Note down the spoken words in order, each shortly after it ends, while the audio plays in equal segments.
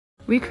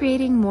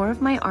recreating more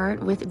of my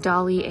art with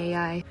DALL-E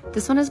AI.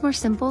 This one is more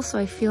simple, so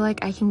I feel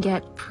like I can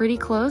get pretty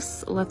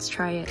close. Let's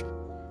try it.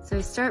 So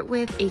I start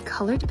with a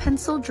colored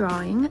pencil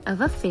drawing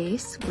of a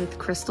face with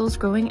crystals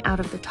growing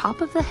out of the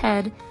top of the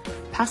head,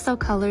 pastel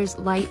colors,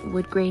 light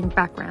wood grain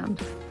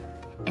background,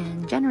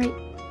 and generate.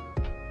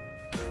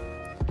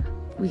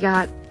 We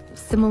got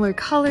similar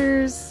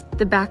colors.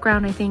 The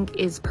background I think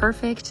is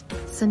perfect.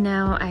 So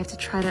now I have to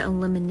try to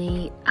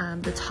eliminate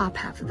the top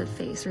half of the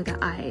face, or the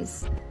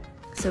eyes.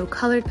 So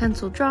colored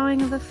pencil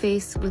drawing of a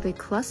face with a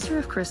cluster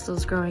of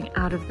crystals growing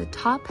out of the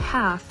top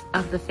half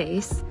of the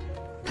face,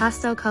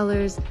 pastel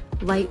colors,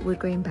 light wood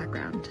grain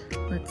background.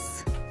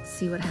 Let's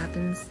see what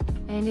happens.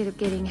 I ended up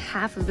getting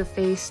half of the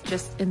face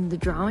just in the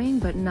drawing,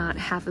 but not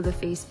half of the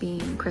face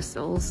being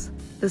crystals.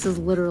 This is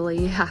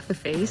literally half the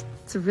face.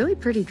 It's a really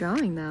pretty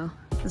drawing though.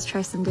 Let's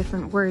try some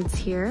different words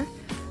here.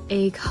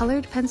 A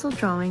colored pencil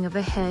drawing of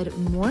a head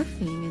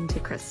morphing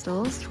into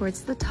crystals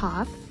towards the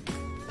top.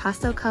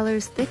 Pastel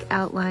colors, thick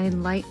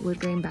outline, light wood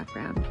grain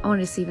background. I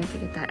want to see if I can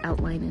get that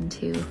outline in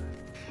too.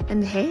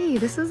 And hey,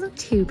 this isn't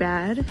too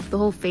bad. The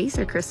whole face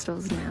are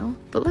crystals now.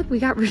 But look, we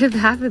got rid of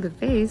half of the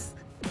face.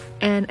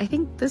 And I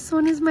think this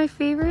one is my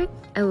favorite.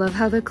 I love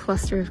how the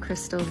cluster of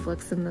crystals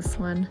looks in this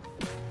one.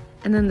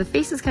 And then the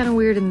face is kind of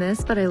weird in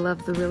this, but I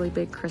love the really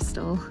big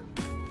crystal.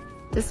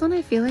 This one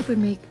I feel like would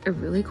make a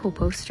really cool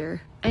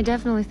poster. I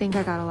definitely think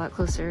I got a lot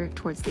closer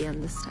towards the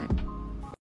end this time.